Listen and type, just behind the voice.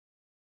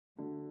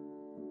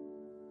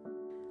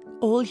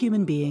All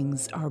human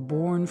beings are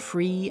born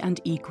free and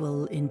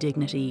equal in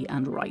dignity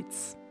and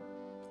rights.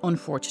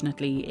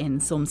 Unfortunately, in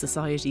some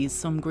societies,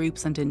 some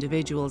groups and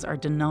individuals are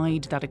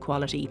denied that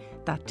equality,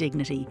 that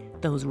dignity,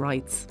 those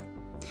rights.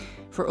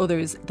 For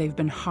others, they've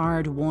been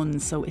hard won,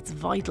 so it's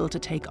vital to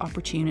take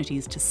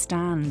opportunities to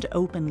stand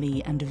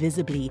openly and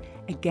visibly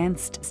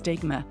against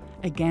stigma,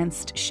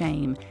 against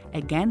shame,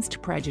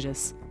 against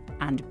prejudice,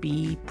 and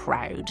be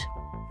proud.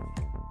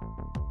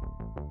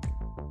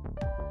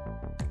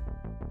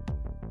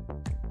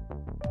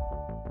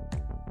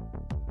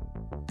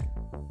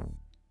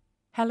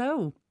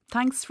 Hello.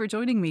 Thanks for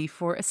joining me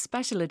for a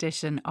special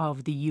edition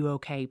of the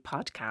UOK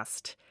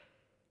podcast.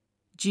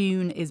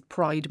 June is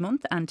Pride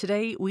Month, and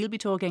today we'll be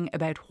talking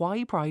about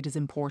why Pride is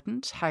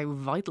important, how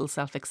vital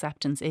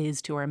self-acceptance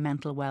is to our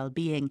mental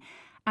well-being,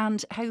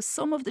 and how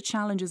some of the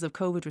challenges of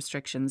COVID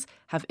restrictions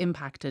have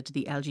impacted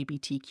the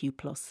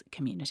LGBTQ+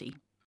 community.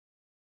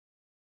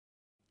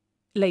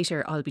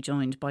 Later, I'll be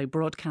joined by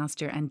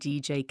broadcaster and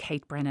DJ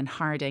Kate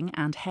Brennan-Harding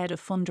and Head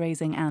of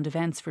Fundraising and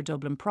Events for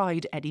Dublin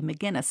Pride, Eddie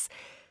McGuinness.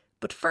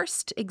 But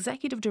first,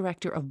 Executive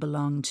Director of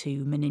Belong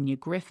To, Moninia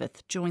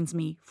Griffith, joins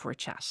me for a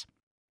chat.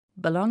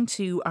 Belong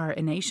To are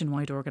a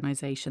nationwide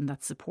organisation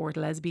that support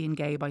lesbian,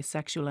 gay,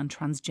 bisexual and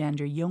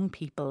transgender young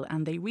people,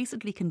 and they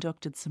recently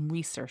conducted some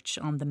research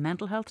on the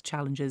mental health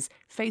challenges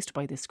faced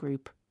by this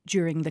group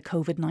during the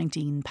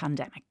COVID-19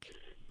 pandemic.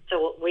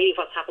 So really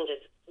what's happened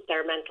is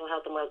their mental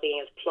health and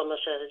well-being has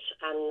plummeted,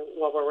 and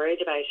what we're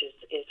worried about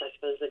is I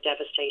suppose, the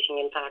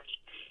devastating impact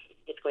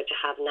it's going to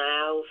have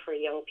now for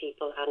young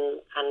people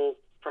and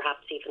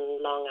perhaps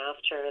even long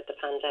after the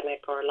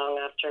pandemic or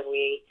long after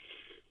we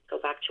go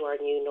back to our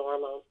new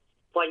normal.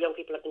 What young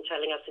people have been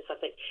telling us is that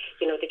they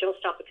don't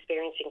stop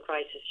experiencing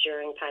crisis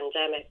during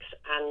pandemics,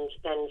 and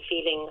then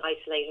feeling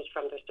isolated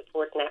from their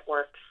support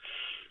networks,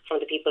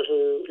 from the people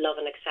who love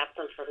and accept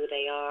them for who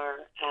they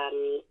are,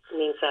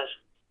 means that,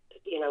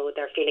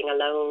 they're feeling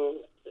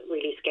alone,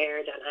 really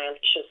scared and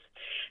anxious,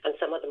 and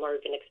some of them are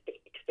even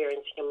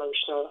experiencing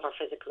emotional or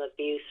physical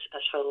abuse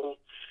at home.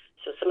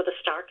 So some of the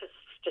starkest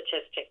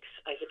statistics,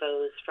 I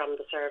suppose, from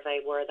the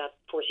survey were that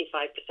 45%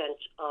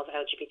 of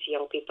LGBT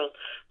young people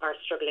are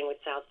struggling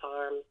with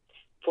self-harm.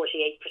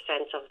 48%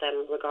 of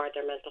them regard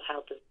their mental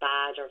health as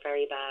bad or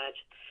very bad,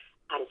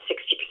 and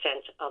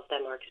 60% of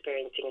them are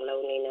experiencing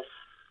loneliness.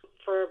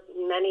 For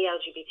many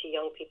LGBT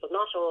young people,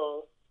 not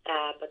all,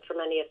 but for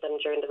many of them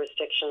during the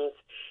restrictions,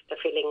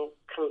 they're feeling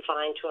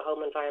confined to a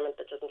home environment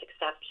that doesn't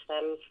accept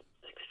them,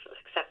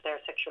 accept their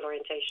sexual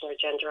orientation or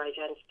gender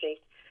identity.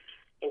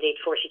 Indeed,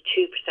 42%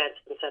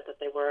 of them said that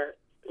they were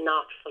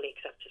not fully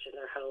accepted in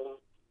their home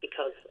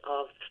because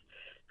of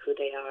who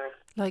they are.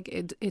 Like,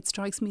 it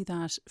strikes me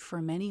that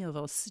for many of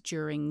us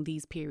during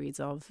these periods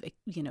of,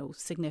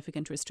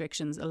 significant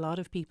restrictions, a lot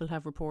of people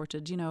have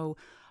reported,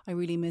 I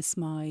really miss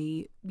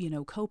my,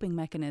 coping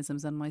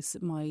mechanisms and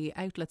my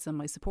outlets and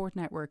my support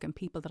network and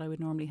people that I would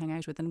normally hang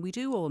out with. And we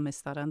do all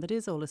miss that, and that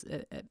is all a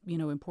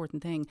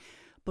important thing.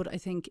 But I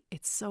think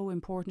it's so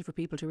important for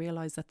people to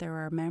realise that there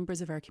are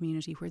members of our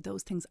community where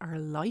those things are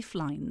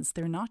lifelines.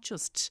 They're not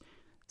just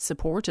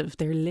supportive,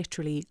 they're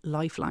literally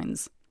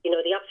lifelines.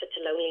 The opposite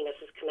to loneliness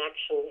is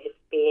connection. It's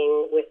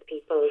being with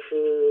people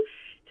who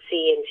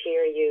see and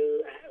hear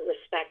you,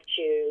 respect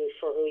you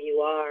for who you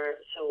are.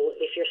 So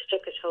if you're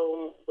stuck at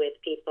home with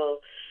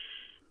people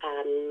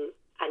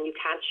and you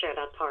can't share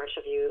that part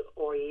of you,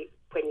 or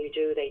when you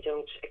do, they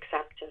don't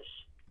accept it,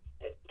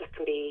 that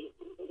can be,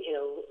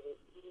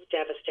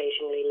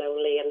 devastatingly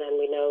lonely. And then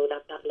we know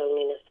that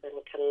loneliness then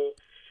can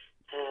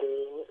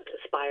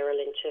spiral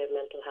into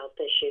mental health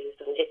issues.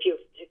 And if you're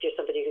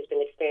somebody who's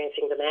been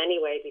experiencing them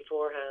anyway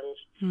beforehand,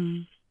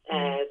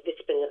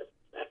 it's been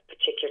a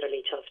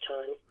particularly tough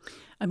time.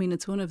 I mean,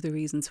 it's one of the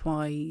reasons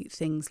why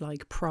things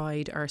like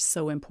Pride are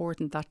so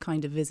important, that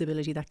kind of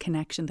visibility, that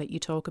connection that you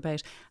talk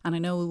about. And I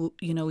know,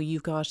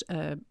 you've got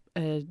an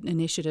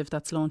initiative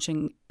that's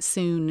launching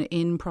soon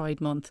in Pride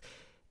Month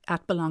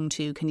at Belong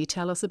To. Can you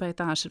tell us about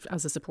that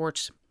as a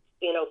support?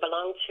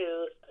 Belong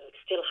To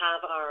still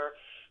have our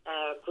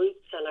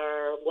groups and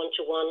our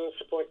one-to-one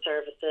support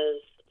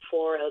services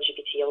for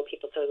LGBT young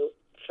people. So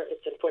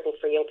it's important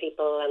for young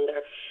people and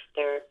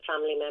their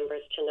family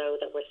members to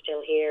know that we're still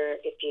here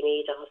if you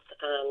need us,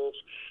 and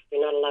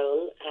you're not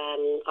alone.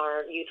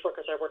 Our youth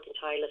workers are working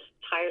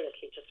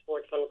tirelessly to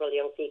support vulnerable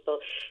young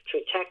people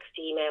through text,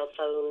 email,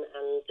 phone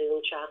and Zoom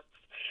chats.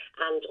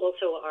 And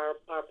also our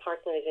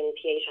partners in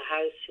Pieta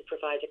House, who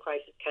provide a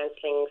crisis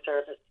counselling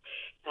service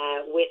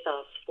with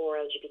us for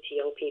LGBT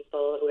young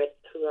people who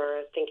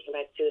are thinking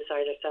about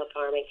suicide or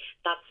self-harming.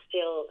 That's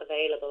still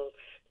available.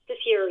 This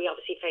year we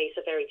obviously face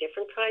a very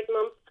different Pride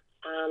Month,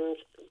 and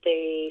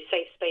the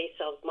safe space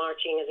of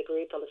marching as a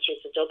group on the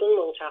streets of Dublin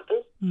won't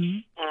happen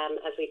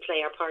as we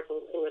play our part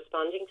in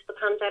responding to the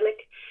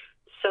pandemic.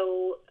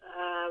 So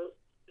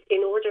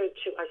in order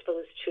to, I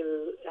suppose,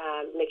 to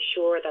make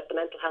sure that the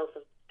mental health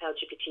of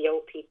LGBT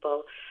young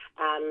people,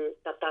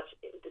 that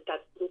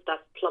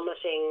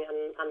plummeting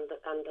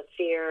and the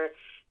fear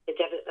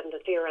and the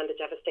fear around the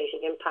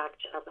devastating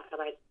impact about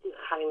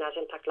having that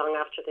impact long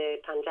after the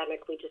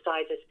pandemic, we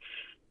decided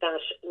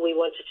that we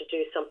wanted to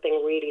do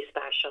something really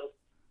special.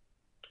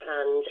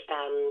 And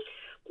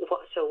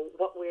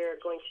what we're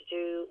going to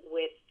do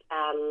with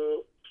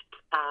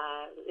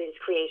is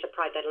create a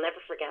Pride that I'll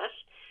never forget.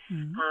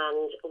 Mm-hmm.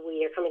 And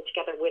we are coming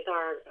together with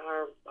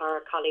our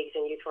colleagues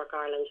in Youth Work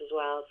Ireland as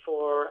well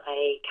for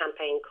a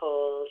campaign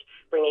called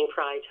Bringing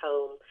Pride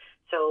Home.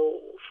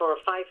 So for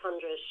 500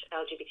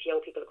 LGBT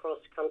young people across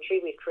the country,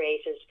 we've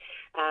created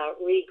a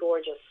really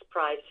gorgeous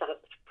Pride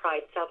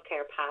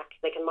self-care pack.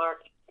 They can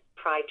mark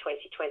Pride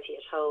 2020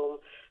 at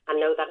home and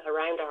know that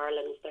around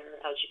Ireland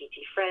their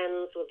LGBT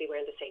friends will be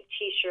wearing the same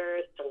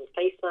T-shirts and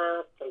face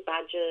masks and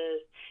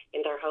badges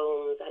in their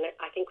homes. And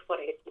I think what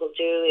it will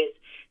do is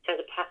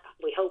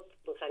we hope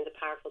will send a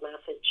powerful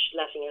message,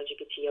 letting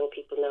LGBT young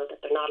people know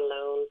that they're not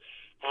alone,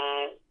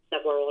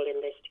 that we're all in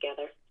this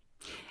together.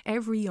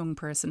 Every young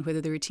person,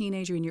 whether they're a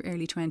teenager in your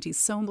early 20s,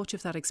 so much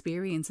of that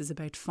experience is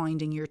about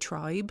finding your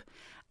tribe.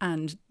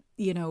 And,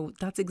 you know,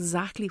 that's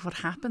exactly what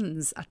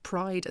happens at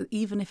Pride,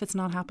 even if it's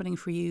not happening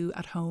for you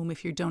at home,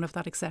 if you don't have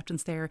that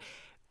acceptance there.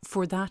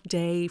 For that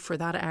day, for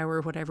that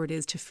hour, whatever it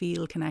is, to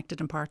feel connected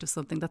and part of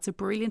something. That's a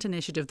brilliant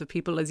initiative that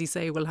people, as you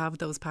say, will have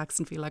those packs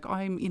and feel like,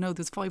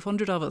 there's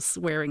 500 of us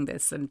wearing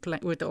this and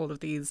with all of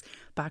these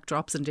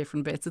backdrops and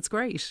different bits. It's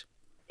great.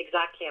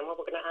 Exactly, and what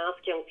we're going to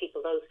ask young people,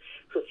 those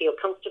who feel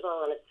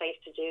comfortable and it's safe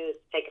to do, is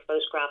take a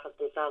photograph of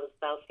themselves,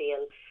 selfie,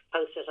 and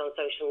post it on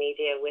social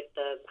media with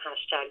the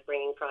hashtag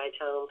Bringing Pride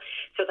Home,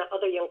 so that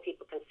other young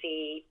people can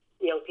see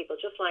young people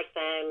just like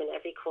them in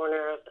every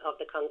corner of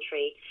the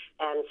country,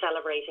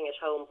 celebrating at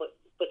home, but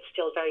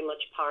still very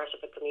much part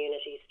of a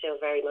community, still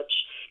very much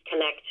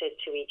connected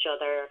to each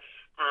other.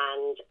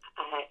 And,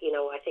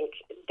 I think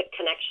the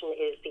connection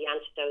is the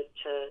antidote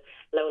to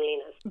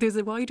loneliness. There's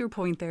a wider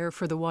point there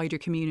for the wider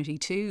community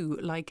too.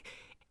 Like,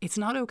 it's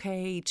not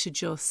okay to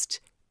just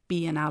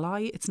be an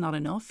ally. It's not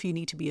enough. You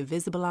need to be a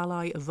visible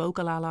ally, a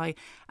vocal ally.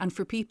 And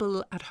for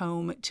people at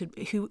home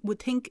who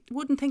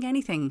wouldn't think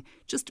anything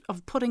just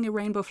of putting a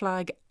rainbow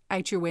flag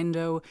out your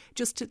window,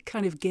 just to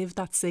kind of give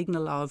that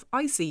signal of,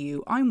 I see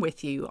you, I'm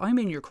with you, I'm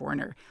in your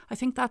corner. I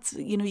think that's,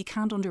 you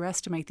can't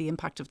underestimate the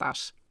impact of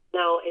that.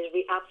 No, it'll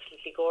be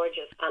absolutely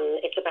gorgeous. And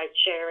it's about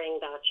sharing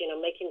that,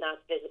 making that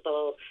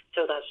visible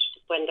so that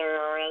when there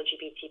are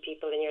LGBT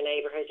people in your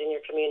neighbourhood, in your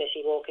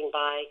community walking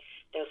by,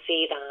 they'll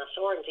see that,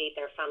 or indeed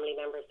their family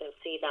members, they'll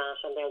see that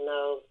and they'll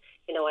know,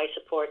 I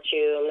support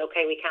you. And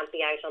okay, we can't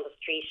be out on the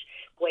street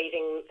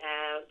waving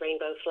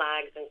rainbow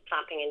flags and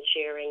clapping and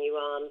cheering you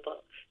on,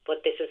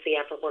 but this is the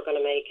effort we're going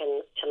to make,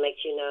 and to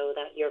make you know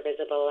that you're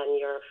visible and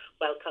you're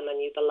welcome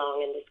and you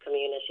belong in this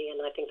community.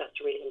 And I think that's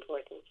really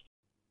important.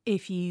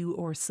 If you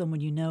or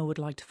someone you know would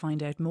like to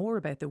find out more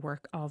about the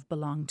work of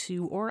Belong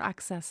To or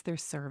access their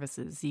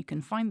services, you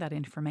can find that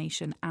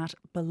information at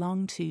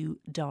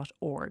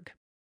belongto.org.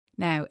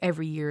 Now,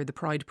 every year the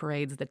Pride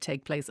parades that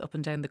take place up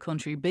and down the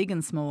country, big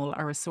and small,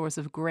 are a source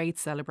of great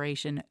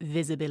celebration,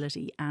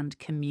 visibility and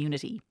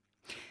community.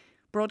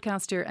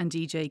 Broadcaster and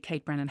DJ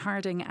Kate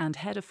Brennan-Harding and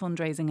Head of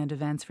Fundraising and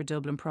Events for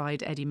Dublin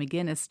Pride, Eddie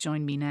McGuinness,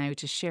 join me now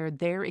to share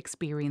their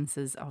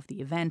experiences of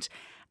the event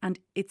and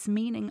its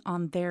meaning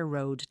on their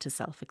road to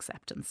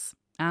self-acceptance.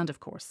 And of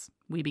course,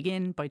 we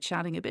begin by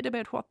chatting a bit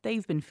about what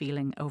they've been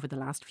feeling over the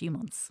last few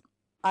months.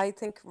 I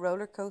think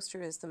roller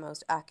coaster is the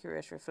most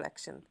accurate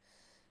reflection.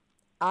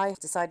 I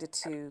decided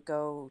to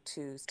go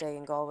to stay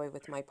in Galway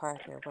with my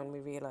partner when we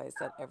realised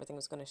that everything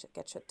was going to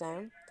get shut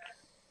down.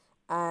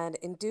 And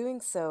in doing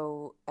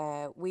so,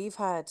 we've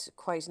had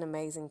quite an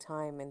amazing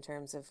time in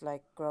terms of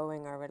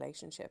growing our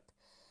relationship.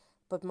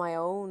 But my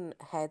own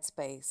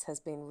headspace has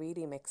been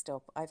really mixed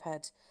up. I've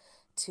had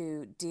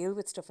to deal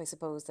with stuff, I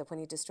suppose, that when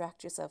you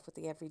distract yourself with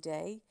the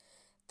everyday,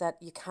 that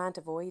you can't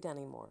avoid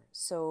anymore.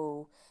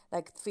 So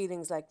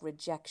feelings like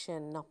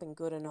rejection, not being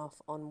good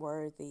enough,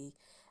 unworthy,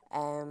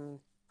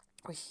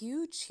 are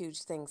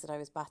huge things that I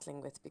was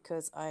battling with,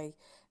 because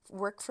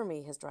work for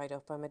me has dried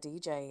up. I'm a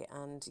DJ,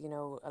 and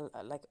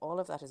all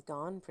of that is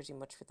gone pretty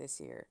much for this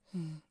year.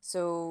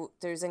 So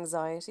there's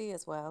anxiety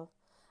as well,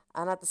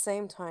 and at the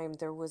same time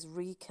there was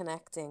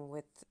reconnecting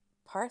with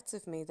parts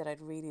of me that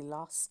I'd really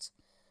lost.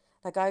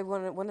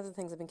 One of the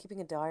things, I've been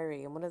keeping a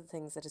diary, and one of the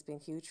things that has been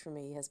huge for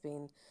me has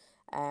been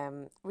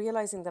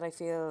realizing that I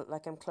feel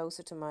like I'm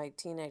closer to my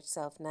teenage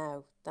self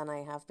now than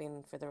I have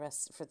been for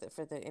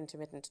the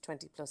intermittent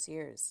 20 plus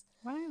years.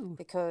 Wow.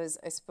 Because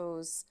I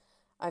suppose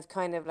I've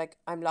kind of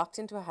I'm locked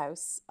into a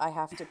house. I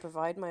have to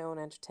provide my own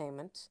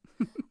entertainment.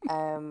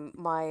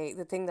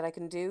 The thing that I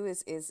can do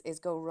is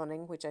go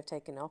running, which I've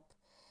taken up.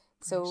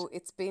 Great. So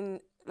it's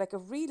been a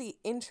really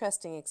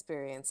interesting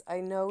experience.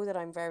 I know that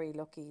I'm very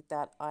lucky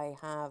that I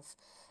have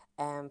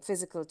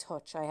physical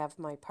touch. I have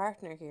my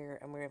partner here,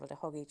 and we're able to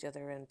hug each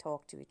other and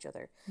talk to each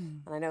other.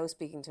 And I know,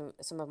 speaking to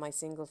some of my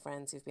single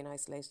friends who've been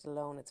isolated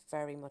alone, it's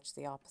very much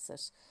the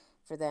opposite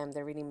for them.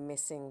 They're really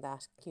missing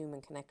that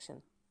human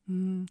connection.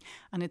 And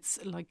it's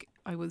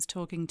I was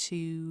talking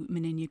to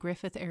Meninia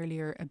Griffith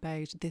earlier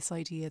about this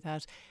idea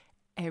that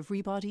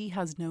everybody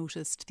has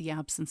noticed the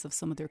absence of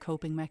some of their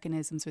coping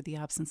mechanisms or the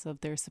absence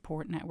of their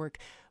support network.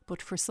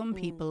 But for some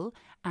people,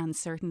 and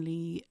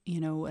certainly, you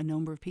know, a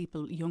number of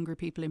people, younger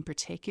people in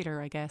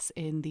particular, I guess,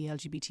 in the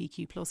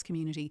LGBTQ plus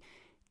community,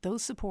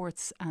 those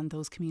supports and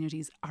those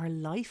communities are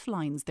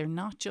lifelines. They're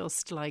not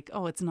just like,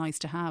 oh, it's nice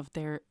to have,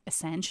 they're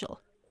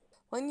essential.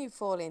 When you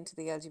fall into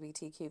the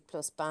LGBTQ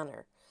plus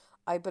banner,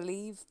 I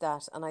believe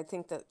that, and I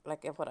think that,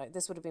 like,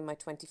 this would have been my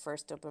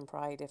 21st Dublin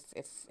Pride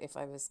if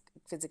I was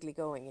physically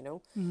going, you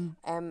know.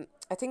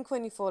 I think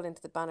when you fall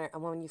into the banner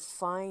and when you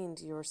find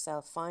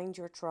yourself, find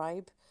your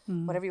tribe,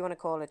 whatever you want to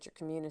call it, your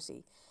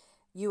community,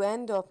 you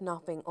end up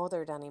not being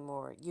othered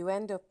anymore. You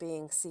end up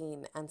being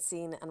seen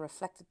and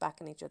reflected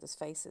back in each other's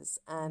faces.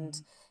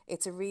 And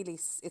it's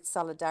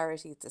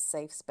solidarity, it's a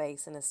safe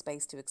space and a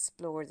space to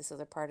explore this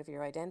other part of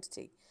your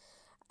identity.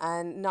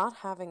 And not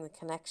having the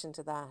connection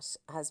to that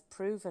has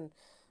proven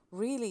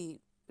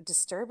really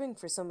disturbing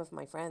for some of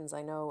my friends,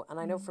 I know.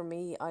 And I know for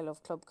me, I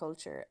love club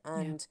culture,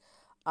 and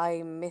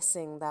I'm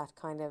missing that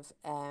kind of,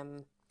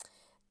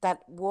 that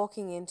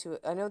walking into,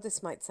 I know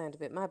this might sound a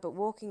bit mad, but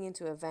walking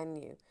into a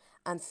venue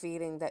and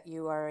feeling that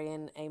you are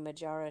in a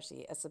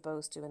majority as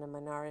opposed to in a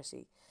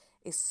minority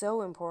is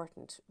so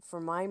important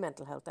for my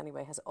mental health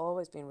anyway, has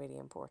always been really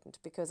important,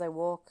 because I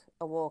walk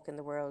a walk in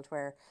the world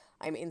where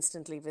I'm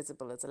instantly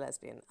visible as a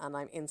lesbian and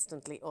I'm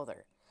instantly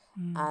other.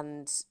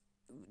 And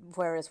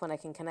whereas when I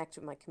can connect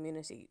with my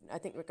community, I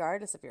think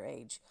regardless of your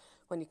age,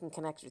 when you can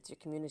connect with your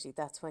community,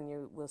 that's when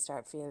you will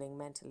start feeling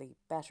mentally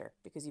better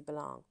because you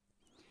belong.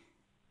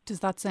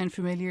 Does that sound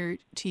familiar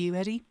to you,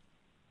 Eddie?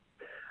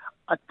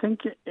 I think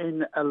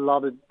in a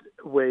lot of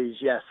ways,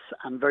 yes,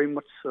 and very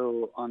much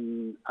so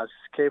on, as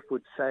Kate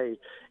would say,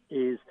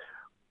 is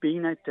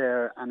being out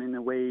there and in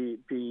a way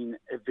being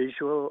a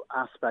visual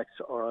aspect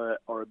or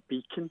a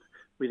beacon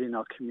within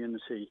our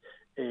community.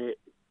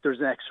 There's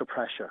an extra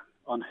pressure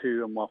on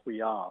who and what we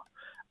are.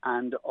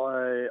 And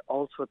I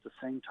also at the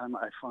same time,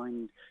 I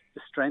find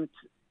the strength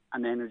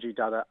and energy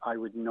that I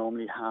would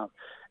normally have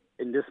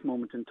in this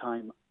moment in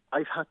time,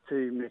 I've had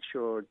to make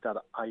sure that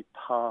I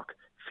park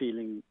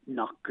feeling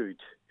not good,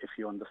 if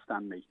you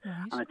understand me.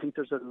 Right. And I think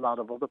there's a lot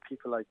of other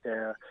people out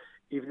there,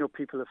 even though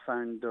people have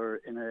found their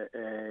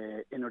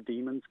inner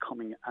demons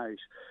coming out,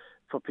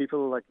 for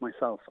people like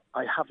myself,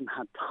 I haven't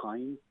had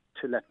time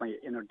to let my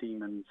inner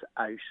demons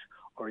out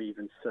or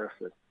even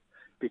surface,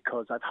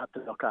 because I've had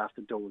to look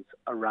after those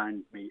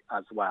around me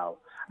as well,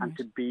 and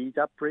to be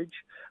that bridge,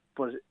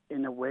 but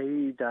in a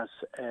way that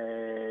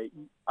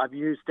I've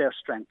used their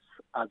strengths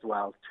as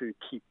well to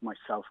keep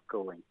myself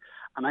going.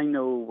 And I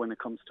know when it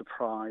comes to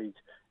Pride,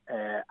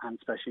 and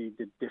especially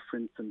the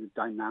difference and the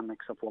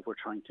dynamics of what we're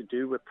trying to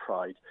do with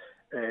Pride,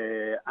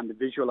 and the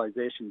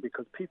visualization,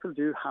 because people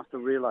do have to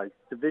realize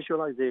the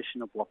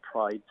visualization of what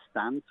Pride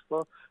stands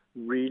for,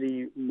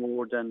 really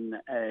more than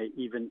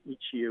even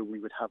each year we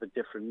would have a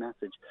different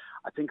message.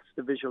 I think it's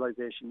the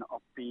visualization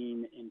of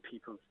being in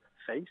people's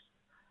face,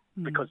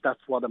 because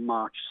that's what a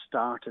march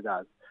started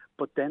as.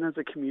 But then as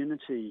a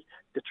community,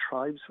 the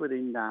tribes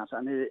within that,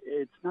 and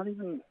it's not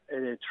even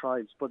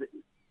tribes, but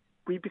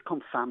we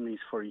become families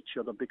for each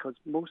other, because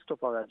most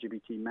of our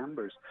LGBT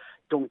members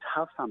don't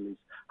have families,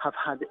 have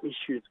had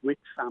issues with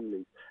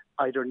families,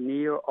 either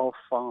near or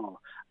far.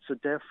 So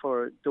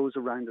therefore, those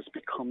around us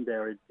become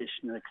their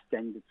additional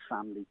extended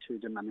family to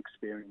them and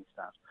experience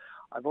that.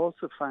 I've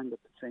also found at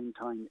the same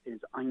time is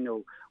I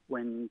know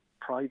when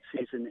Pride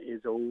season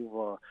is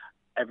over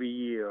every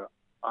year,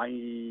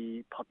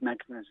 I put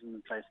mechanisms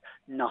in place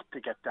not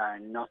to get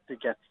down, not to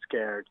get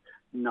scared,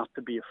 not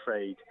to be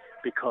afraid,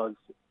 because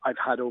I've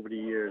had over the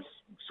years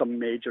some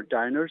major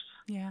downers,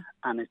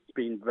 and it's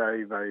been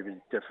very, very, very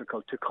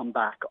difficult to come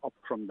back up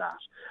from that.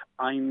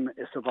 I'm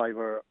a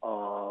survivor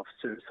of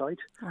suicide.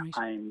 Right.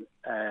 I'm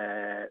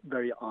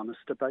very honest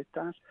about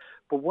that.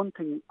 But one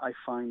thing I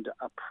find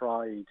at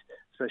Pride,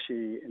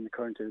 especially in the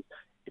current, is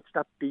it's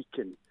that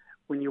beacon.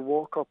 When you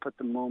walk up at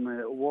the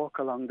moment, walk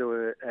along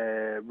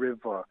the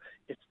river,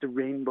 it's the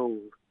rainbow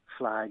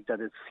flag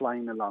that is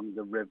flying along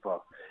the river.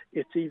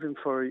 It's even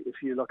for, if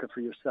you look at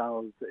for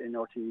yourselves in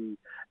RTE,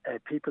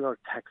 people are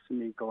texting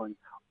me going,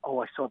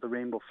 oh, I saw the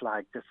rainbow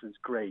flag, this is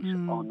great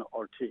on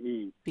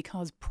RTE.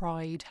 Because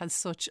Pride has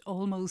such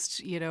almost,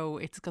 you know,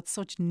 it's got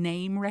such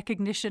name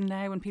recognition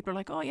now, and people are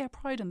like, oh yeah,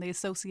 Pride, and they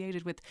associate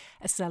it with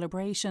a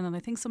celebration. And I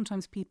think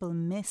sometimes people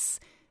miss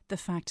the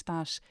fact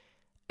that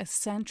a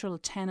central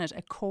tenet,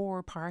 a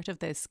core part of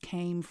this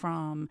came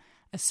from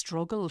a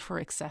struggle for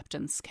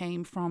acceptance,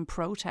 came from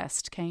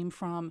protest, came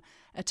from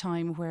a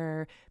time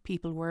where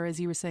people were, as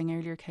you were saying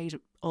earlier, Kate,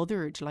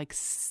 othered, like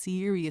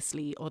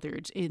seriously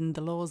othered, in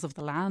the laws of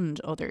the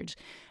land othered.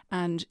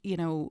 And, you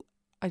know,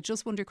 I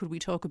just wonder, could we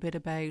talk a bit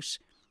about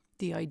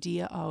the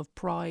idea of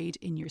pride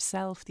in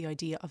yourself, the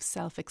idea of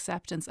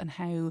self-acceptance, and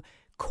how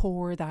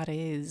core that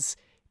is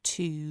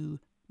to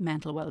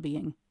mental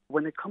well-being?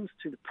 When it comes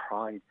to the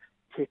pride,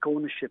 take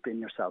ownership in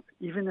yourself,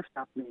 even if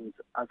that means,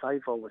 as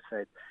I've always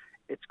said,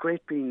 it's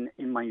great being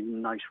in my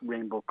nice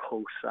rainbow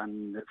coat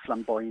and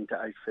flamboyant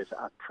outfit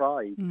at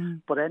Pride,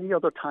 but any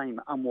other time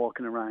I'm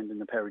walking around in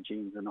a pair of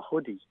jeans and a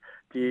hoodie.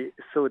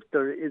 So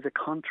there is a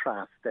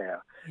contrast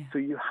there. Yeah. So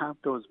you have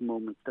those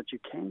moments that you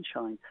can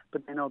shine,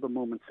 but then other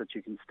moments that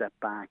you can step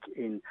back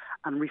in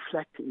and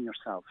reflect in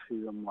yourself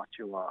who and what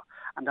you are.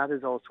 And that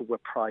is also where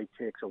pride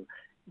takes over.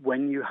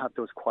 When you have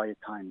those quiet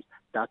times,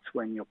 that's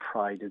when your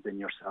pride is in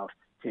yourself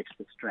takes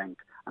the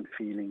strength and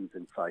feelings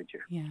inside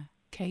you. Yeah.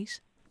 Kate?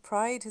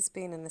 Pride has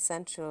been an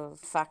essential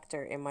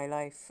factor in my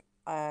life.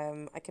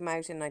 I came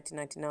out in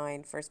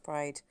 1999, first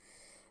Pride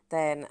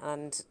then,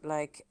 and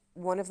like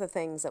one of the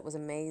things that was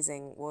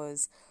amazing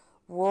was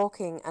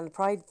walking, and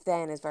Pride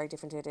then is very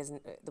different to it is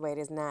the way it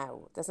is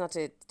now. That's not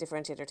to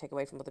differentiate or take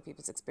away from other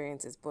people's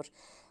experiences, but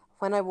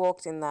when I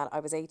walked in that,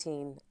 I was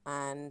 18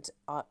 and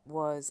it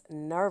was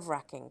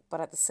nerve-wracking, but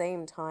at the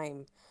same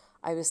time,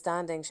 I was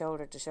standing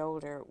shoulder to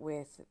shoulder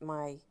with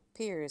my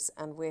peers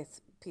and with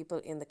people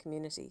in the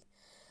community.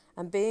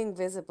 And being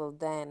visible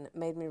then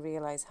made me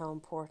realise how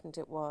important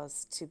it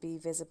was to be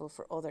visible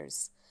for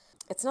others.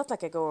 It's not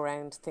like I go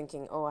around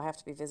thinking, oh, I have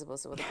to be visible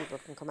so other people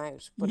can come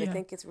out. But I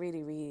think it's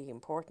really, really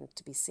important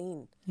to be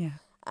seen. Yeah.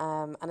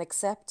 And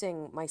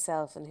accepting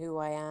myself and who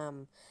I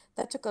am.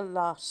 That took a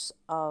lot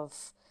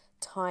of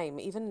time.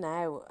 Even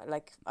now,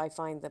 like I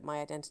find that my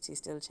identity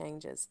still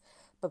changes.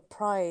 But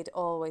pride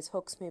always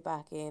hooks me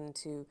back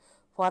into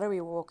what are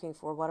we walking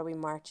for? What are we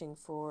marching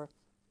for?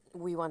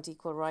 We want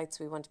equal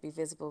rights, we want to be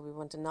visible, we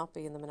want to not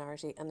be in the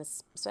minority, and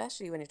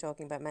especially when you're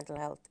talking about mental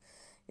health,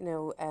 you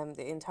know,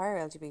 the entire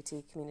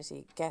LGBT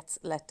community gets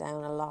let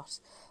down a lot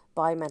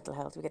by mental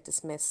health. We get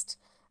dismissed,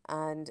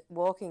 and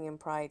walking in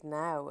Pride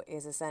now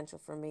is essential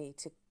for me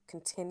to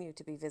continue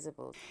to be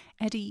visible.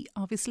 Eddie,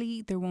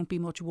 obviously there won't be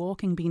much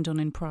walking being done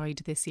in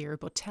Pride this year,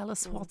 but tell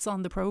us what's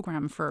on the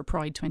programme for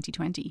Pride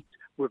 2020.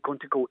 We're going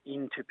to go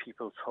into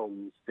people's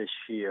homes this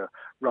year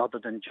rather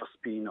than just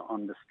being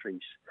on the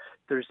street.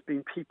 There's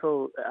been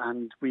people,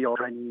 and we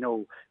already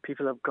know,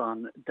 people have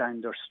gone down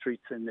their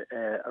streets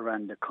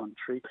around the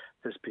country.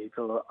 There's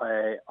people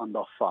on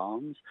their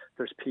farms.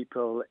 There's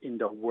people in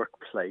their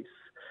workplace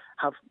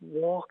have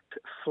walked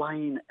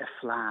flying a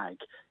flag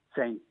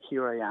saying,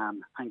 here I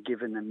am, and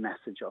giving a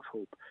message of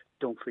hope.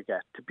 Don't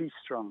forget to be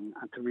strong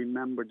and to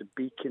remember the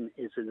beacon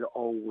is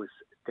always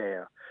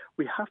there.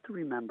 We have to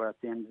remember at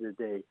the end of the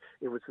day,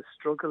 it was a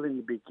struggle in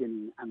the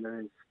beginning and there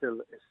is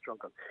still a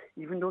struggle.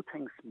 Even though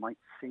things might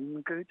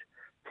seem good,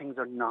 things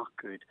are not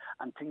good,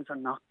 and things are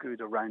not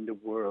good around the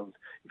world.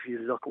 If you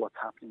look at what's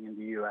happening in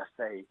the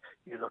USA,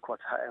 you look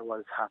what's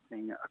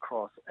happening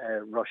across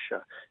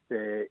Russia,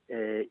 the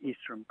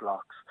Eastern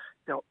blocs,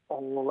 they're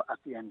all at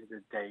the end of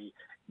the day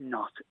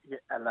not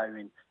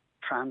allowing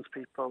trans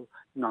people,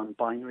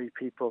 non-binary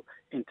people,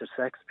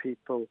 intersex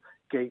people,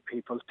 gay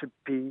people to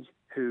be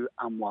who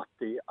and what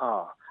they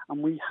are.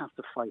 And we have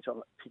to fight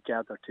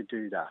together to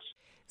do that.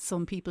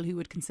 Some people who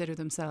would consider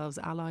themselves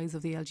allies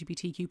of the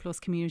LGBTQ plus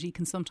community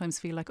can sometimes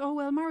feel like, oh,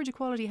 well, marriage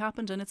equality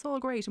happened and it's all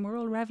great and we're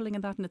all revelling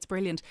in that and it's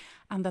brilliant.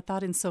 And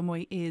that in some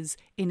way is,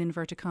 in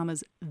inverted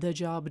commas, the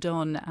job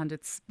done. And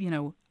it's, you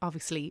know,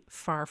 obviously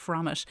far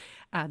from it.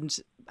 And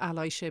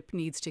allyship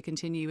needs to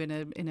continue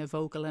in a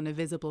vocal and a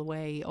visible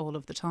way all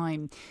of the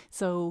time.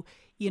 So,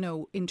 you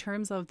know, in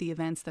terms of the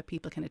events that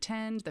people can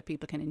attend, that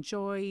people can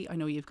enjoy, I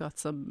know you've got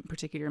some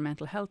particular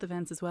mental health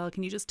events as well.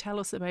 Can you just tell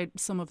us about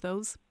some of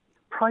those?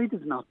 Pride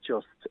is not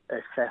just a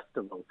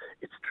festival,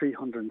 it's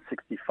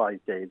 365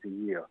 days a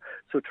year.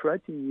 So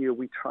throughout the year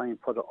we try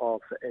and put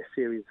off a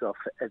series of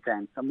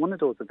events, and one of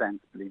those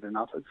events, believe it or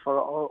not, is for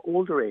our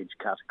older age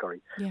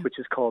category, which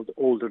is called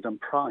Older Than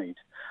Pride.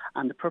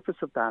 And the purpose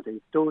of that is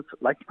those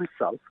like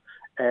myself,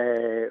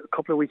 a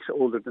couple of weeks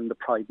older than the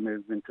Pride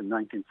movement in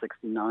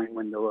 1969,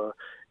 when they were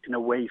in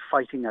a way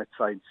fighting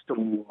outside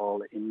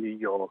Stonewall in New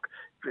York,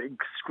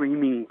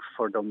 screaming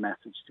for their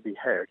message to be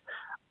heard.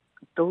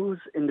 Those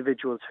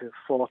individuals who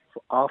fought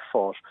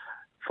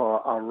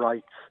for our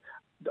rights,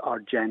 our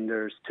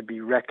genders to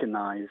be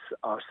recognised,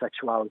 our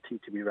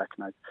sexuality to be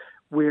recognised,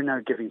 we're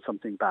now giving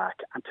something back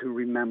and to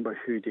remember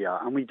who they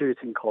are. And we do a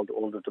thing called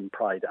Older Than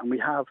Pride. And we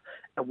have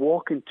a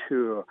walking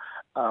tour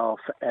of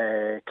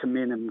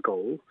Kilmainham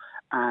Goal,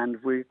 and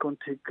we're going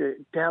to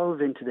delve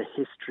into the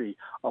history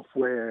of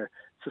where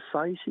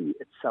society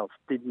itself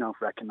did not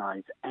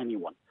recognise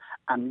anyone.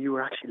 And you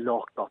were actually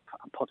locked up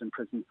and put in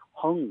prison,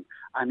 hung,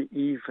 and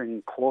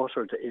even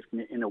quartered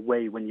in a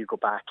way when you go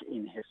back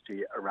in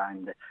history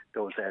around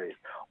those areas.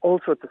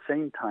 Also, at the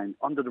same time,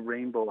 Under the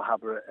Rainbow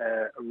have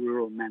a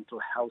rural mental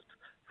health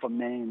for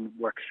men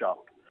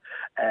workshop.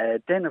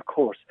 Then, of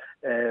course,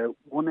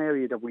 one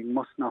area that we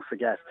must not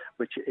forget,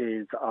 which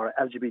is our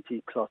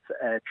LGBT plus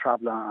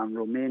Traveller and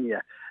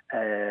Romania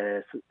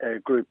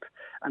group.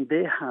 And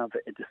they have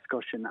a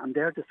discussion, and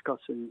they're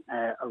discussing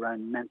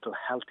around mental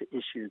health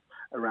issues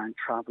around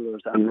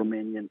travellers and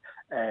Romanian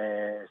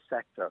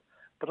sector.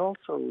 but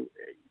also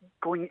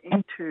going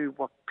into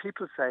what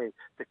people say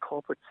the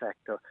corporate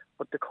sector,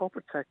 but the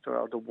corporate sector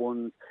are the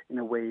ones in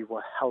a way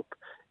will help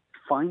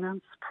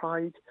finance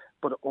Pride,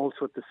 but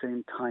also at the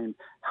same time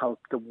help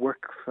the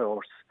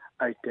workforce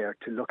out there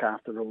to look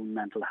after their own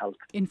mental health.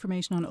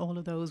 Information on all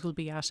of those will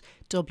be at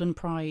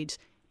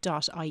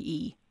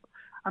dublinpride.ie.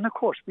 And of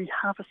course, we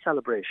have a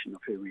celebration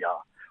of who we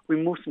are.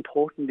 We most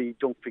importantly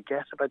don't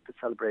forget about the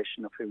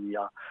celebration of who we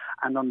are.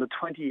 And on the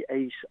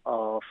 28th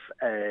of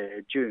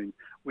June,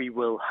 we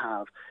will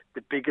have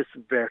the biggest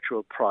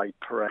virtual Pride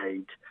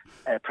Parade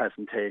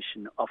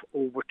presentation of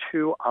over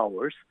 2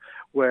 hours,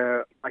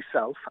 where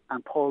myself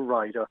and Paul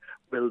Ryder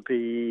will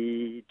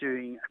be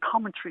doing a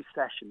commentary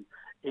session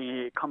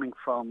coming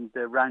from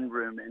the round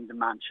room in the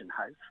Mansion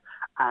House.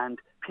 And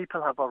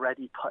people have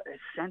already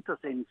sent us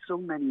in so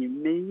many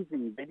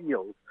amazing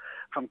videos,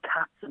 from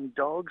cats and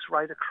dogs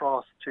right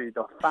across to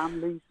their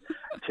families,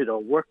 to their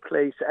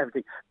workplace,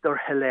 everything.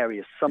 They're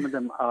hilarious. Some of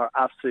them are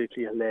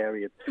absolutely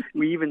hilarious.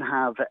 We even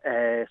have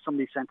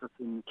somebody sent us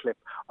in a clip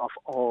of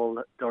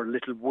all their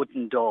little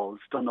wooden dolls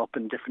done up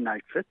in different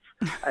outfits.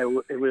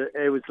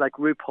 It was like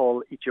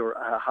RuPaul Eat Your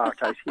Heart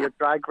Out here,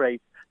 Drag Race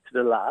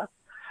to the last.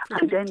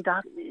 And then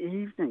that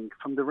evening,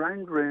 from the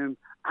round room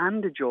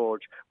and the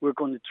George, we're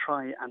going to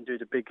try and do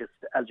the biggest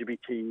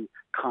LGBT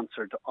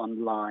concert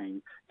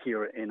online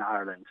here in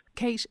Ireland.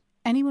 Kate,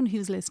 anyone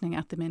who's listening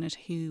at the minute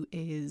who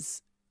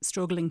is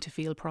struggling to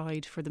feel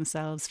pride for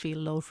themselves, feel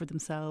love for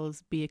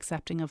themselves, be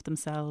accepting of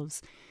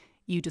themselves,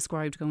 you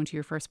described going to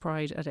your first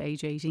Pride at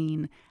age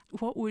 18.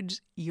 What would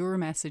your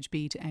message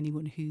be to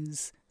anyone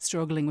who's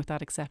struggling with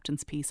that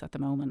acceptance piece at the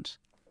moment?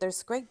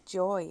 There's great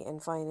joy in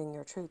finding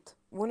your truth.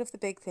 One of the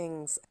big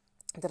things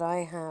that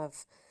I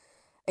have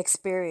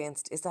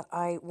experienced is that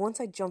once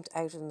I jumped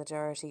out of the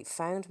majority,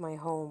 found my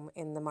home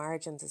in the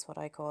margins is what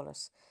I call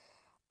it,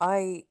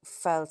 I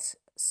felt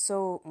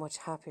so much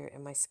happier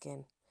in my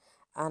skin.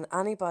 And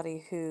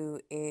anybody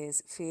who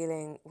is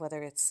feeling,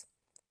 whether it's,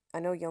 I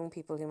know young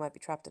people who might be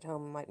trapped at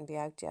home and mightn't be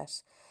out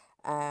yet,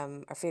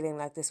 are feeling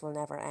like this will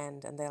never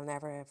end and they'll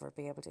never ever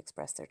be able to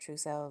express their true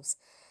selves.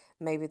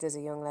 Maybe there's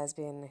a young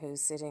lesbian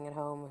who's sitting at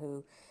home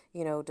who,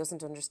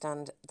 doesn't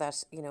understand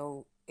that,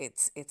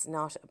 it's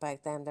not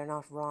about them. They're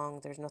not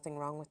wrong. There's nothing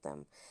wrong with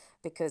them,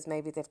 because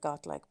maybe they've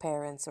got like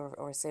parents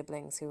or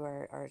siblings who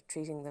are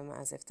treating them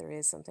as if there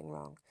is something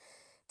wrong.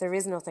 There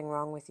is nothing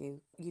wrong with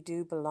you. You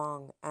do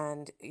belong,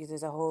 and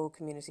there's a whole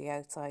community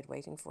outside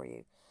waiting for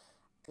you.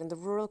 In the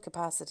rural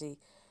capacity,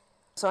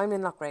 so I'm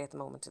in Loughrea at the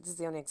moment. This is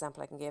the only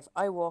example I can give.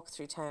 I walk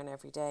through town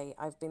every day.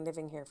 I've been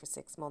living here for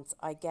 6 months.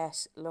 I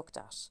get looked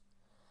at.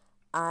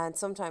 And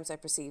sometimes I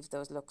perceive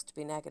those looks to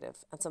be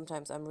negative, and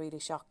sometimes I'm really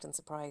shocked and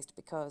surprised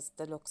because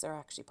the looks are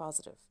actually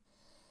positive.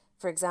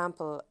 For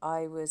example,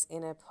 I was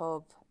in a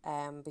pub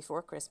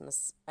before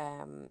Christmas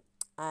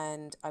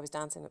and I was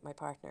dancing with my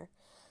partner,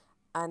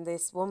 and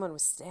this woman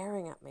was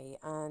staring at me,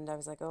 and I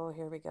was like, oh,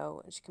 here we go.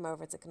 And she came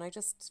over and said, can I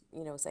just,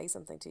 say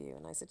something to you?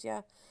 And I said,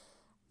 yeah,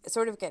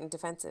 sort of getting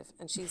defensive.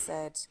 And she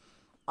said,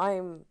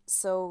 I'm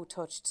so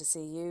touched to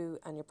see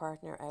you and your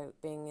partner out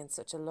being in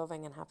such a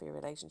loving and happy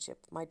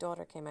relationship. My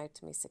daughter came out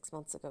to me 6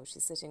 months ago.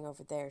 She's sitting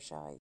over there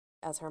shy.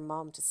 As her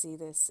mom, to see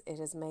this, it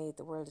has made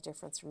the world of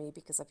difference for me,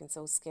 because I've been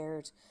so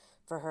scared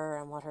for her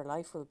and what her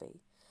life will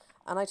be.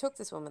 And I took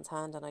this woman's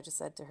hand and I just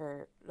said to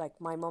her, like,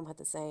 my mum had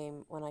the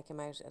same when I came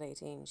out at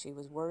 18. She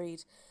was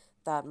worried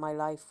that my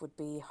life would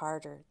be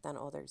harder than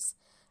others.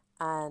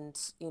 And,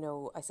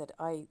 I said,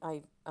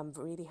 I'm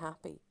really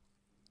happy.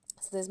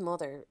 So this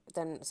mother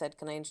then said,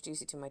 can I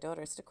introduce you to my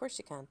daughter? I said, of course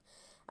you can.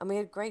 And we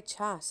had a great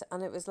chat,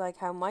 and it was like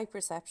how my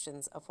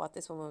perceptions of what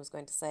this woman was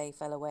going to say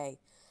fell away.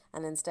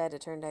 And instead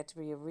it turned out to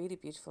be a really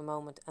beautiful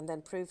moment, and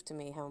then proved to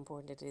me how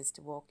important it is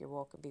to walk your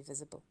walk and be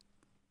visible.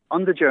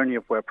 On the journey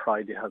of where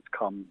Pride has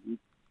come,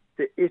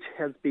 it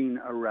has been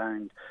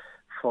around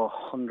for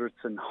hundreds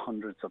and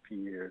hundreds of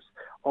years.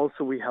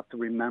 Also, we have to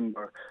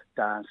remember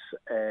that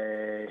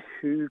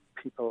who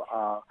people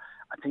are,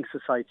 I think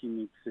society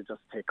needs to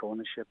just take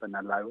ownership and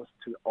allow us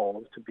to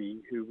all to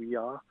be who we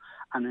are,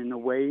 and in a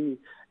way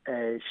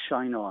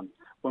shine on.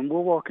 When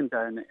we're walking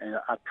down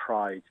at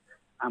Pride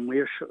and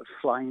we're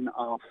flying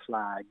our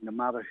flag, no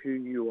matter who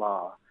you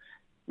are,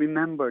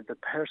 remember the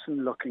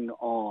person looking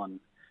on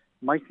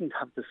mightn't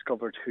have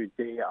discovered who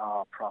they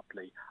are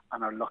properly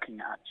and are looking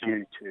at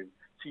you too.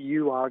 So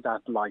you are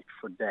that light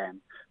for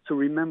them. So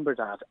remember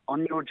that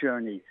on your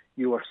journey,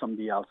 you are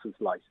somebody else's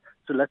light.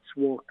 So let's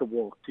walk the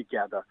walk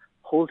together.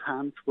 Hold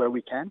hands where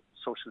we can,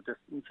 social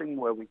distancing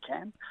where we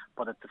can,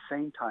 but at the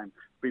same time,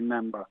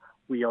 remember,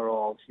 we are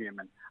all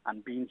human,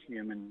 and being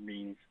human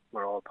means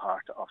we're all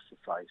part of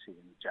society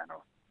in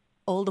general.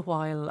 All the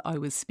while I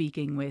was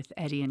speaking with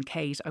Eddie and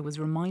Kate, I was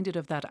reminded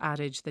of that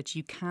adage that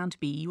you can't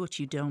be what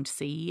you don't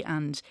see.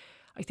 And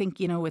I think,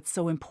 it's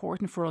so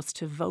important for us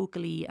to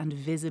vocally and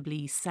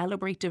visibly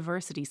celebrate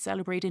diversity,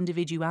 celebrate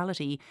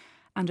individuality,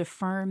 and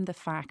affirm the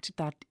fact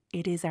that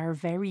it is our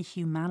very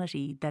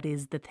humanity that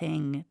is the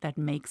thing that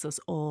makes us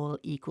all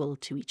equal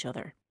to each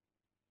other.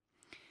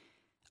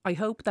 I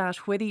hope that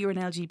whether you're an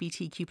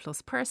LGBTQ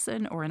plus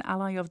person or an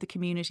ally of the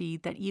community,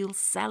 that you'll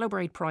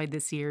celebrate Pride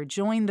this year.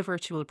 Join the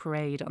virtual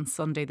parade on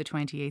Sunday the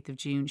 28th of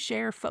June.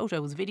 Share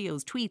photos,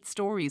 videos, tweets,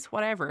 stories,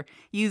 whatever,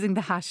 using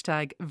the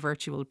hashtag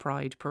Virtual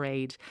Pride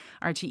Parade.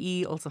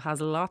 RTE also has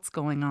lots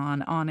going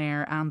on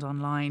air and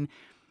online.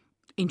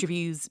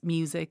 Interviews,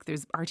 music,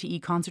 there's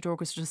RTE Concert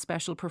Orchestra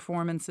special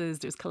performances,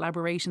 there's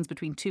collaborations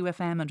between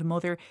 2FM and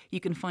Mother. You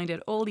can find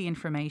out all the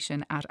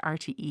information at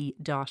rte.ie.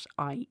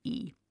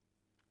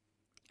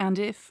 And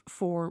if,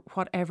 for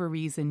whatever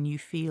reason, you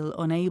feel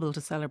unable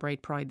to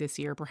celebrate Pride this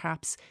year,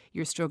 perhaps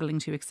you're struggling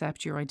to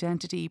accept your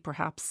identity,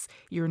 perhaps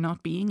you're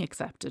not being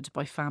accepted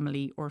by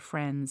family or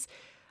friends,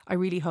 I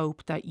really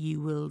hope that you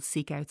will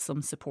seek out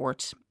some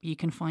support. You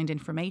can find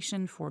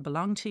information for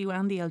Belong To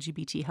and the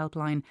LGBT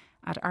helpline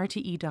at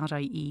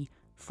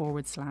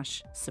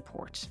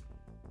rte.ie/support.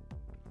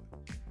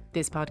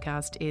 This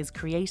podcast is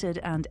created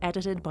and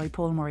edited by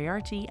Paul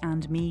Moriarty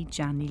and me,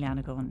 Janny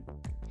Lanagon.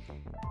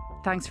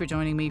 Thanks for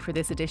joining me for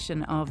this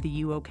edition of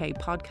the UOK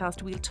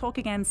podcast. We'll talk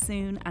again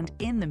soon, and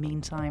in the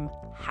meantime,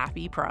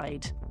 happy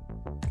Pride.